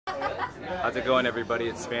How's it going, everybody?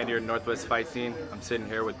 It's Spaniard Northwest Fight Scene. I'm sitting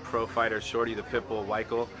here with pro fighter Shorty the Pitbull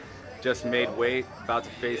Weikel. Just made weight, about to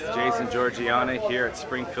face Jason Georgiana here at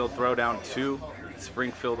Springfield Throwdown 2,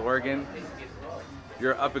 Springfield, Oregon.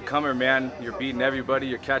 You're an up-and-comer, man. You're beating everybody.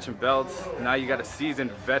 You're catching belts. Now you got a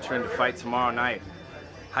seasoned veteran to fight tomorrow night.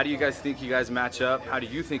 How do you guys think you guys match up? How do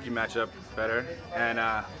you think you match up better? And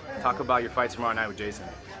talk about your fight tomorrow night with Jason.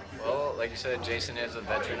 Well, like you said, Jason is a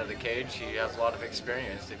veteran of the cage. He has a lot of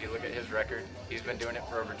experience. If you look at his record, he's been doing it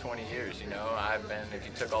for over 20 years. You know, if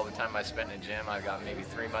you took all the time I spent in the gym, I got maybe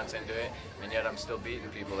 3 months into it, and yet I'm still beating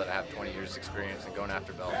people that have 20 years experience and going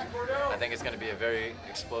after belts. I think it's going to be a very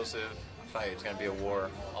explosive fight. It's going to be a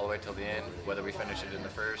war all the way till the end, whether we finish it in the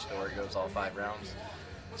first or it goes all 5 rounds.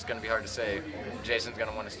 It's going to be hard to say. Jason's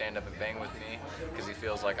going to want to stand up and bang with me because he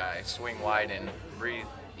feels like I swing wide and breathe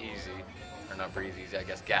easy. Or not breathe easy, I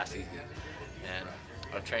guess gas easy. And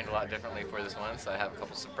I've trained a lot differently for this one, so I have a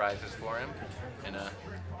couple surprises for him. And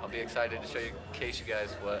I'll be excited to showcase you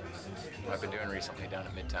guys what I've been doing recently down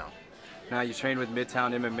at Midtown. Now you trained with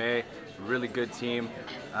Midtown MMA, really good team.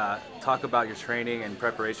 Talk about your training and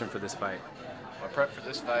preparation for this fight. My prep for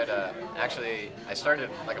this fight, actually, I started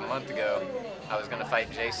like a month ago. I was going to fight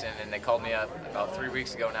Jason, and they called me up about 3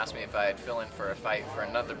 weeks ago and asked me if I'd fill in for a fight for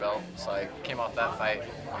another belt. So I came off that fight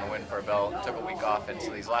on a win for a belt, took a week off, and so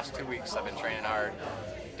these last 2 weeks I've been training hard.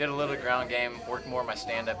 Did a little ground game, worked more my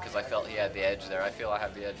stand-up because I felt he had the edge there. I feel I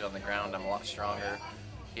have the edge on the ground. I'm a lot stronger.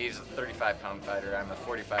 He's a 35-pound fighter. I'm a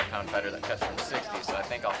 45-pound fighter that cuts from 60, so I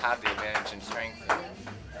think I'll have the advantage in strength.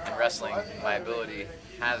 In wrestling, my ability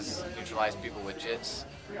has neutralized people with jits,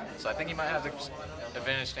 so I think he might have the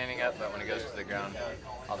advantage standing up, but when he goes to the ground,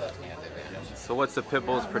 I'll definitely have the advantage. So what's the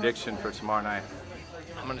Pitbull's prediction for tomorrow night?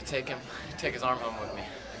 I'm going to take his arm home with me.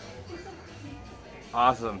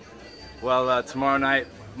 Awesome. Well, tomorrow night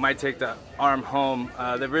might take the arm home.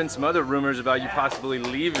 There have been some other rumors about you possibly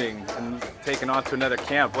leaving and taking off to another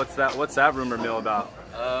camp. What's that rumor mill about?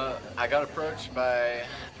 I got approached by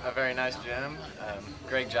a very nice gym.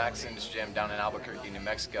 Greg Jackson's gym down in Albuquerque, New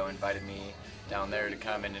Mexico, invited me down there to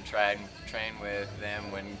come in and try and train with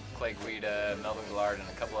them when Clay Guida, Melvin Gillard, and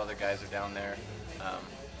a couple other guys are down there.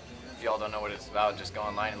 If y'all don't know what it's about, just go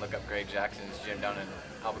online and look up Greg Jackson's gym down in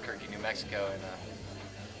Albuquerque, New Mexico, and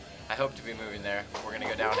I hope to be moving there. We're going to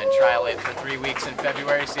go down and trial it for 3 weeks in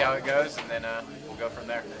February, see how it goes, and then we'll go from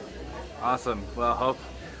there. Awesome. Well,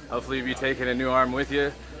 hopefully you'll be taking a new arm with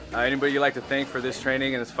you. Anybody you'd like to thank for this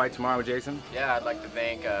training and this fight tomorrow with Jason? Yeah, I'd like to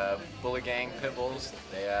thank Bullet Gang Pitbulls.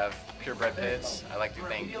 They have purebred pits. I'd like to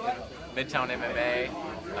thank Midtown MMA,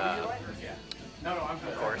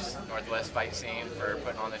 of course, Northwest Fight Scene for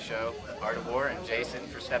putting on the show, Art of War, and Jason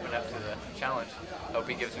for stepping up to the challenge. Hope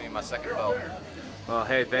he gives me my second belt. Well,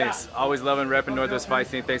 hey, thanks. Always loving repping Northwest Fight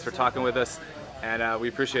Scene. Thanks for talking with us, and we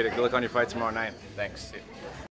appreciate it. Good luck on your fight tomorrow night. Thanks.